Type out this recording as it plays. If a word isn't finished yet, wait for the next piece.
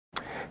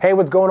Hey,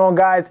 what's going on,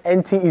 guys?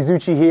 NT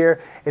Izuchi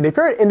here. And if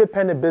you're an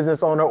independent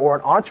business owner or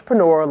an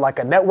entrepreneur, like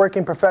a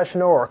networking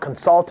professional or a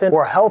consultant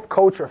or a health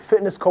coach or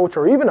fitness coach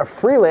or even a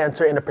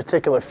freelancer in a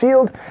particular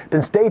field,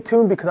 then stay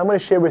tuned because I'm going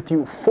to share with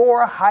you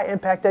 4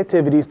 high-impact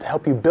activities to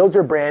help you build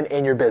your brand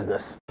and your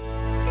business.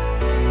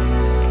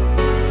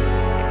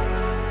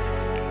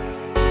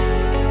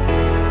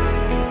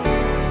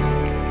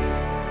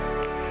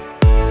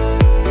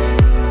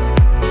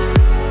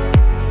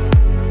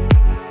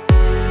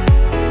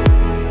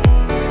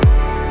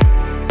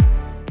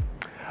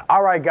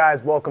 All right,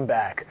 guys, welcome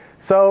back.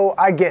 So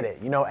I get it.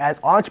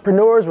 As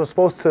entrepreneurs, we're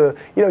supposed to,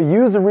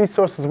 use the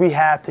resources we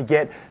have to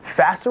get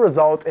faster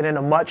results and in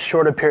a much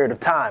shorter period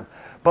of time.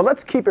 But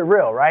let's keep it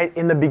real, right?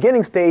 In the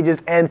beginning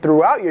stages and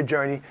throughout your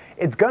journey,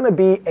 it's going to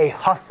be a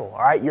hustle, all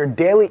right? Your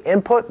daily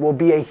input will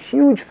be a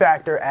huge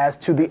factor as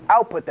to the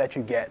output that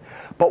you get.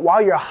 But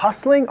while you're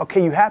hustling,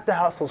 okay, you have to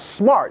hustle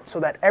smart so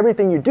that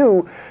everything you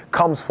do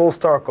comes full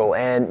circle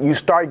and you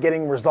start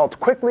getting results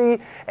quickly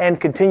and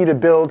continue to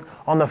build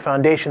on the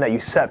foundation that you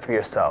set for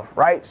yourself,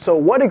 right? So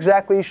what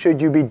exactly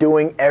should you be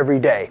doing every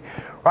day?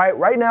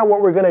 Right now,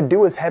 what we're going to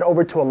do is head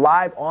over to a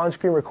live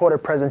on-screen recorded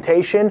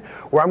presentation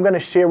where I'm going to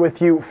share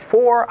with you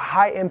 4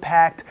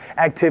 high-impact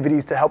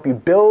activities to help you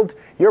build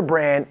your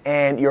brand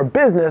and your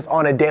business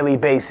on a daily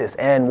basis.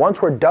 And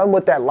once we're done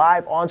with that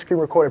live on-screen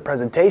recorded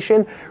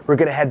presentation, we're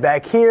going to head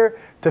back here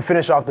to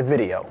finish off the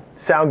video.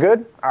 Sound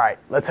good? All right,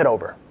 let's head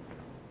over.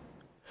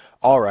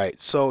 All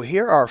right, so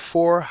here are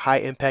 4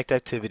 high-impact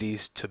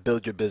activities to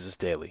build your business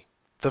daily.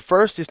 The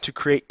first is to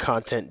create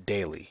content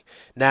daily.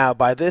 Now,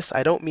 by this,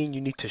 I don't mean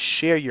you need to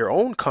share your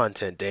own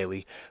content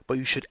daily, but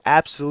you should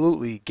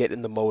absolutely get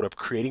in the mode of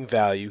creating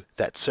value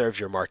that serves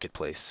your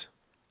marketplace.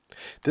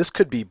 This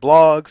could be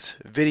blogs,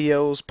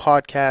 videos,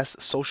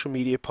 podcasts, social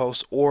media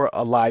posts, or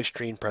a live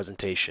stream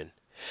presentation.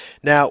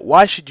 Now,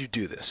 why should you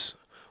do this?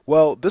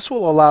 Well, this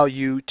will allow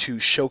you to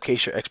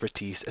showcase your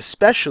expertise,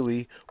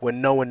 especially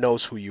when no one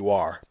knows who you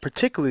are,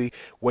 particularly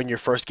when you're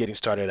first getting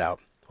started out.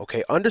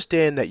 Okay,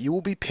 understand that you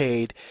will be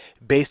paid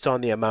based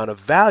on the amount of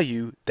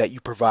value that you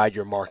provide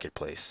your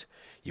marketplace.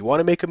 You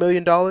want to make $1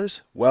 million?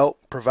 Well,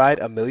 provide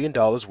 $1 million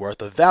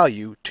worth of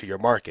value to your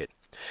market.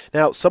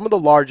 Now, some of the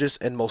largest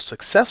and most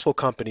successful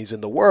companies in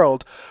the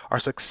world are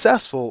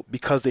successful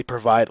because they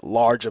provide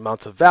large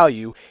amounts of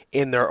value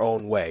in their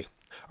own way.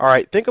 All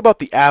right, think about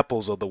the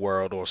Apples of the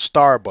world or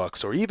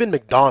Starbucks or even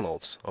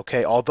McDonald's.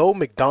 Okay, although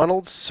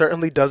McDonald's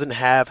certainly doesn't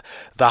have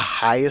the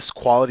highest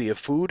quality of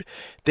food,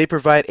 they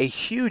provide a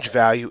huge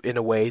value in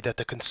a way that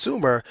the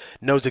consumer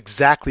knows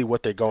exactly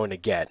what they're going to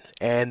get,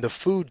 and the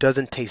food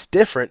doesn't taste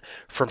different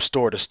from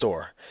store to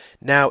store.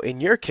 Now, in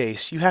your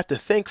case, you have to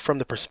think from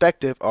the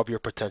perspective of your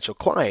potential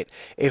client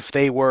if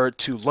they were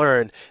to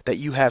learn that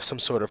you have some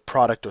sort of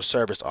product or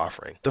service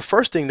offering. The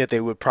first thing that they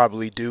would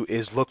probably do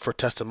is look for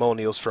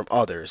testimonials from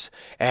others.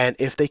 And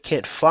if they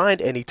can't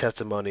find any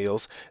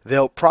testimonials,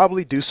 they'll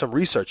probably do some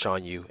research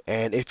on you.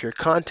 And if your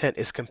content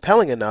is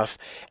compelling enough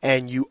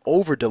and you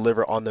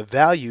over-deliver on the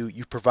value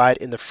you provide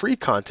in the free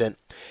content,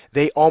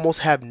 they almost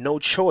have no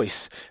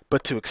choice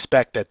but to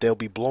expect that they'll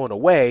be blown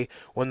away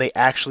when they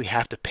actually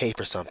have to pay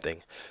for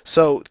something.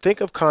 So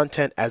think of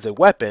content as a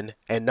weapon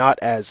and not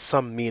as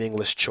some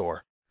meaningless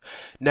chore.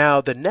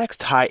 Now, the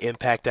next high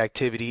impact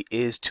activity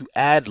is to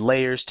add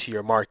layers to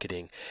your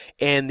marketing.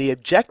 And the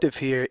objective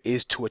here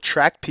is to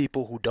attract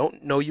people who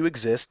don't know you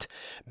exist,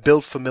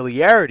 build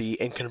familiarity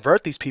and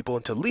convert these people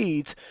into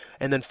leads,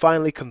 and then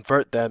finally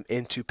convert them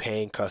into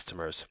paying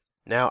customers.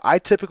 Now, I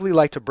typically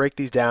like to break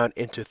these down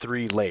into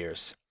 3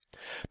 layers.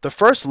 The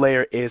first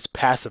layer is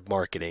passive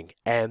marketing,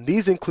 and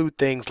these include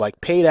things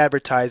like paid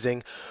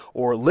advertising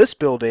or list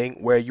building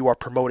where you are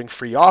promoting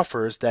free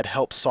offers that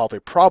help solve a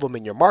problem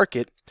in your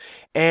market,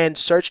 and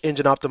search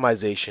engine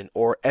optimization,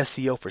 or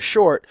SEO for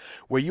short,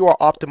 where you are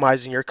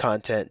optimizing your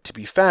content to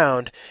be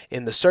found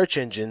in the search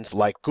engines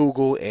like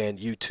Google and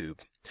YouTube.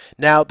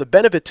 Now, the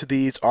benefit to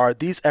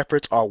these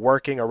efforts are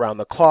working around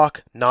the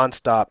clock,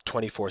 nonstop,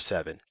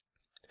 24/7.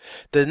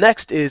 The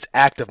next is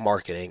active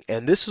marketing,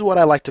 and this is what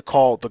I like to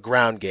call the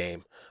ground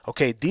game.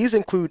 Okay, these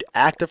include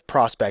active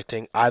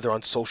prospecting either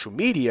on social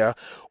media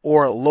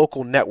or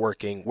local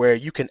networking where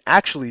you can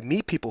actually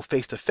meet people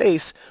face to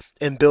face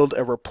and build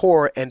a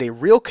rapport and a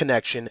real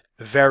connection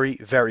very,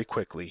 very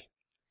quickly.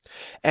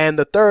 And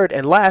the third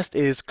and last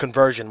is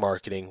conversion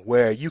marketing,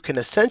 where you can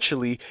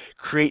essentially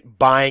create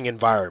buying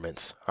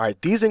environments. All right,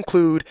 these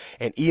include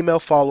an email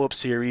follow-up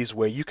series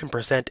where you can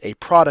present a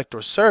product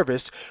or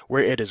service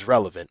where it is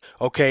relevant.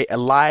 Okay, a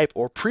live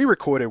or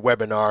pre-recorded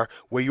webinar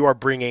where you are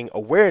bringing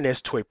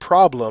awareness to a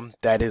problem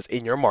that is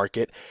in your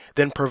market,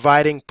 then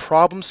providing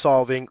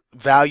problem-solving,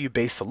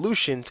 value-based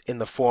solutions in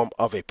the form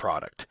of a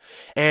product.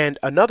 And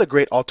another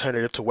great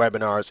alternative to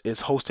webinars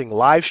is hosting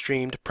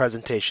live-streamed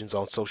presentations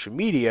on social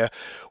media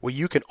where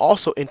you can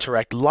also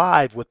interact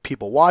live with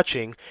people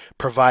watching,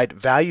 provide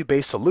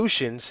value-based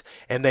solutions,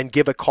 and then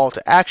give a call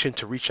to action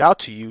to reach out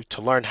to you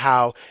to learn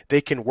how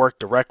they can work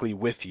directly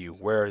with you,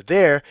 where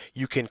there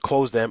you can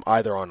close them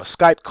either on a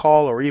Skype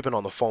call or even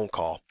on the phone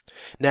call.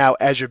 Now,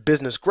 as your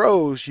business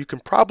grows, you can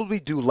probably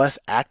do less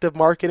active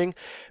marketing,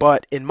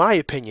 but in my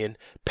opinion,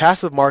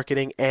 passive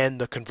marketing and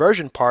the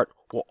conversion part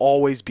will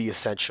always be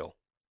essential.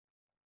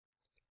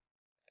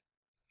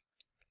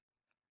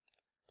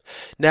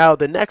 Now,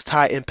 the next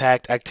high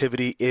impact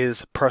activity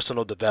is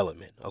personal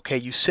development. Okay,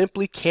 you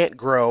simply can't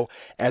grow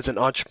as an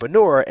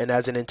entrepreneur and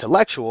as an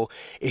intellectual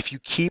if you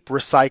keep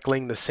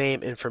recycling the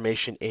same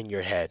information in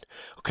your head.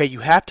 Okay, you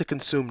have to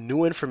consume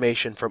new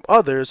information from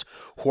others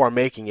who are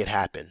making it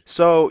happen.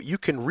 So you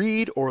can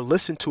read or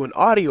listen to an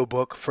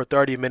audiobook for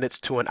 30 minutes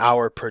to an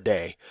hour per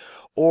day,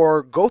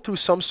 or go through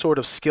some sort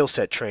of skill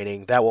set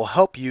training that will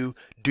help you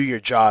do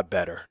your job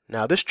better.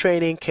 Now, this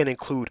training can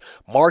include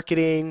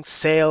marketing,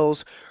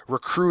 sales,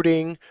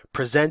 recruiting,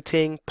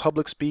 presenting,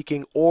 public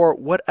speaking, or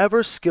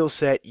whatever skill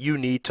set you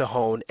need to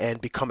hone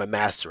and become a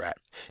master at.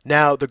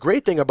 Now, the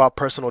great thing about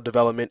personal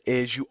development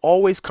is you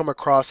always come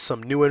across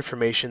some new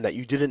information that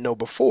you didn't know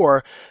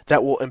before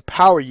that will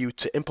empower you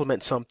to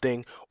implement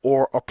something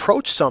or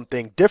approach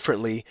something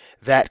differently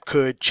that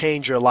could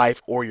change your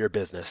life or your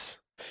business.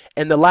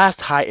 And the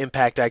last high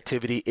impact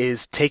activity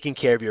is taking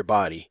care of your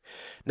body.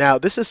 Now,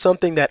 this is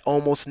something that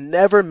almost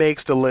never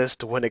makes the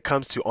list when it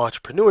comes to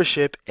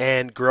entrepreneurship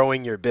and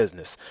growing your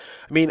business.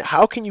 I mean,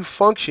 how can you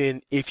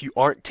function if you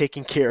aren't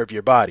taking care of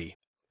your body?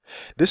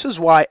 This is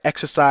why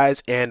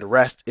exercise and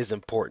rest is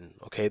important.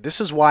 Okay,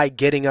 this is why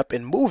getting up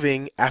and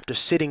moving after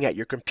sitting at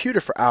your computer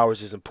for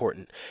hours is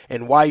important,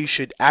 and why you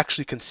should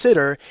actually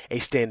consider a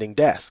standing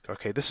desk.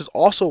 Okay, this is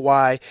also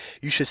why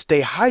you should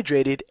stay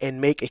hydrated and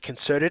make a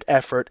concerted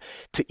effort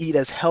to eat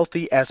as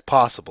healthy as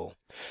possible.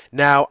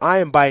 Now, I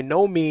am by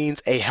no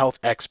means a health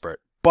expert,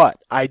 but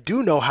I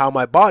do know how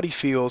my body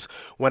feels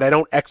when I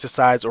don't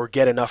exercise or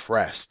get enough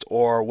rest,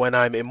 or when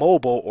I'm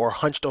immobile or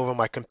hunched over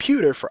my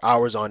computer for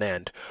hours on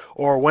end,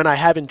 or when I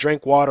haven't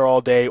drank water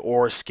all day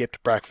or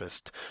skipped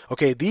breakfast.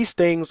 Okay, these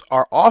things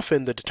are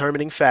often the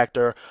determining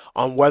factor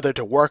on whether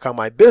to work on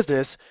my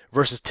business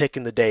versus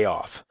taking the day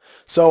off.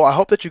 So I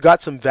hope that you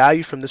got some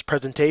value from this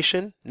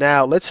presentation.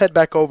 Now let's head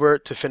back over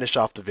to finish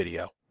off the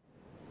video.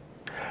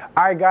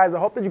 All right, guys, I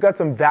hope that you got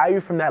some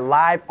value from that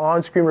live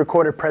on-screen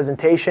recorded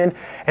presentation.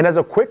 And as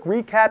a quick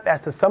recap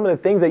as to some of the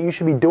things that you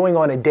should be doing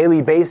on a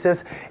daily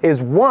basis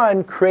is,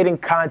 one, creating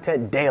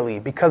content daily,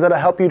 because it'll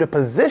help you to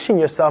position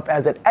yourself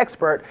as an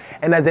expert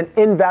and as an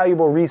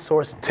invaluable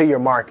resource to your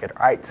market.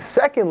 All right.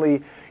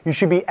 Secondly, you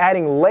should be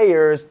adding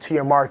layers to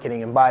your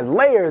marketing. And by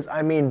layers,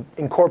 I mean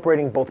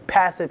incorporating both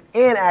passive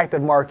and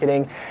active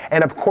marketing,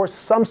 and of course,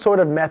 some sort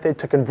of method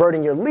to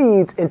converting your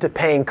leads into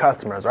paying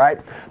customers,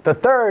 right? The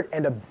third,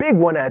 and a big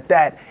one at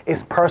that,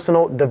 is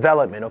personal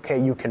development,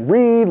 okay? You can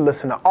read,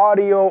 listen to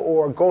audio,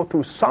 or go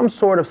through some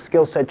sort of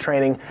skill set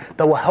training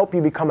that will help you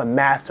become a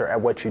master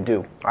at what you do,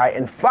 all right?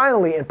 And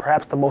finally, and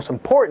perhaps the most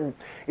important,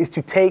 is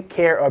to take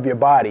care of your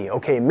body,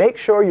 okay? Make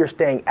sure you're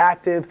staying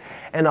active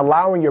and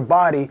allowing your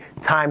body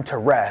time to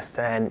rest.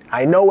 And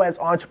I know as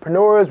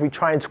entrepreneurs, we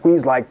try and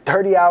squeeze like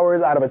 30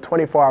 hours out of a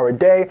 24-hour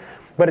day,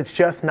 but it's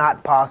just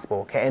not possible,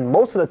 okay? And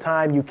most of the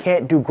time, you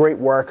can't do great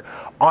work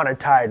on a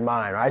tired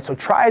mind, right? So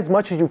try as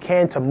much as you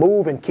can to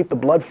move and keep the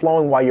blood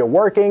flowing while you're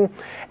working,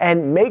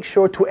 and make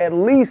sure to at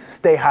least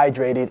stay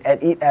hydrated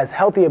and eat as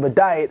healthy of a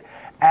diet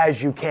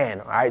as you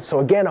can, all right? So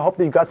again, I hope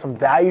that you got some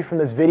value from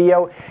this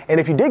video. And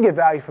if you did get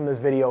value from this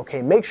video,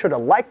 okay, make sure to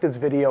like this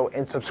video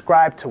and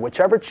subscribe to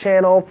whichever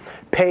channel,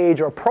 page,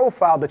 or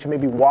profile that you may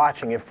be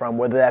watching it from,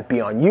 whether that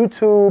be on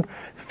YouTube,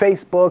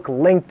 Facebook,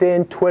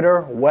 LinkedIn,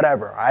 Twitter,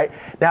 whatever, all right?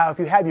 Now, if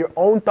you have your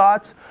own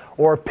thoughts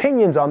or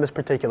opinions on this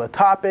particular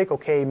topic,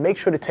 okay, make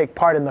sure to take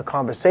part in the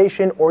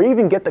conversation, or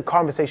even get the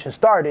conversation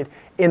started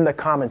in the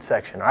comment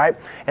section, all right?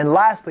 And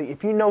lastly,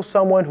 if you know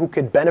someone who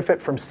could benefit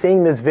from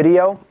seeing this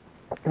video,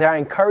 then I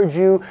encourage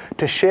you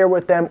to share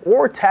with them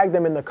or tag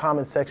them in the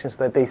comment section so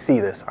that they see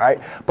this, all right?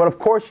 But of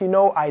course, you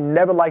know, I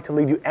never like to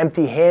leave you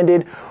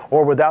empty-handed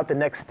or without the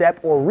next step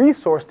or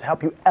resource to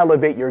help you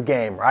elevate your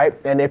game, right?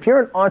 And if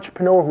you're an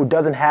entrepreneur who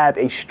doesn't have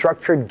a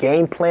structured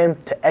game plan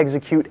to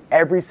execute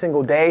every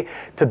single day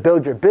to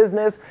build your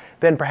business,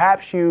 then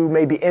perhaps you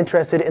may be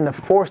interested in the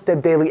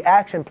 4-step daily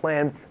action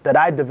plan that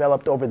I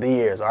developed over the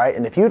years, all right?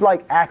 And if you'd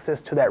like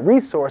access to that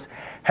resource,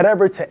 head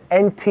over to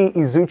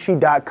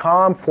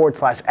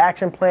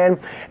ntizuchi.com/action plan.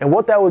 And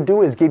what that will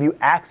do is give you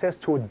access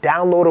to a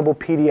downloadable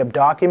PDF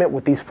document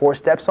with these 4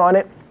 steps on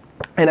it.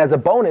 And as a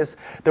bonus,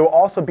 there will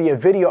also be a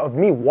video of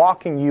me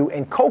walking you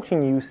and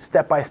coaching you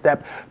step by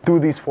step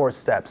through these 4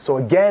 steps. So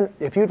again,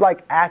 if you'd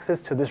like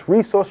access to this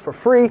resource for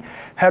free,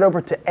 head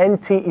over to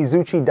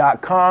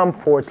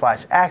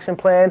ntizuchi.com/action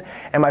plan.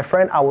 And my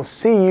friend, I will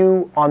see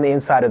you on the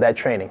inside of that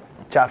training.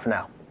 Ciao for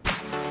now.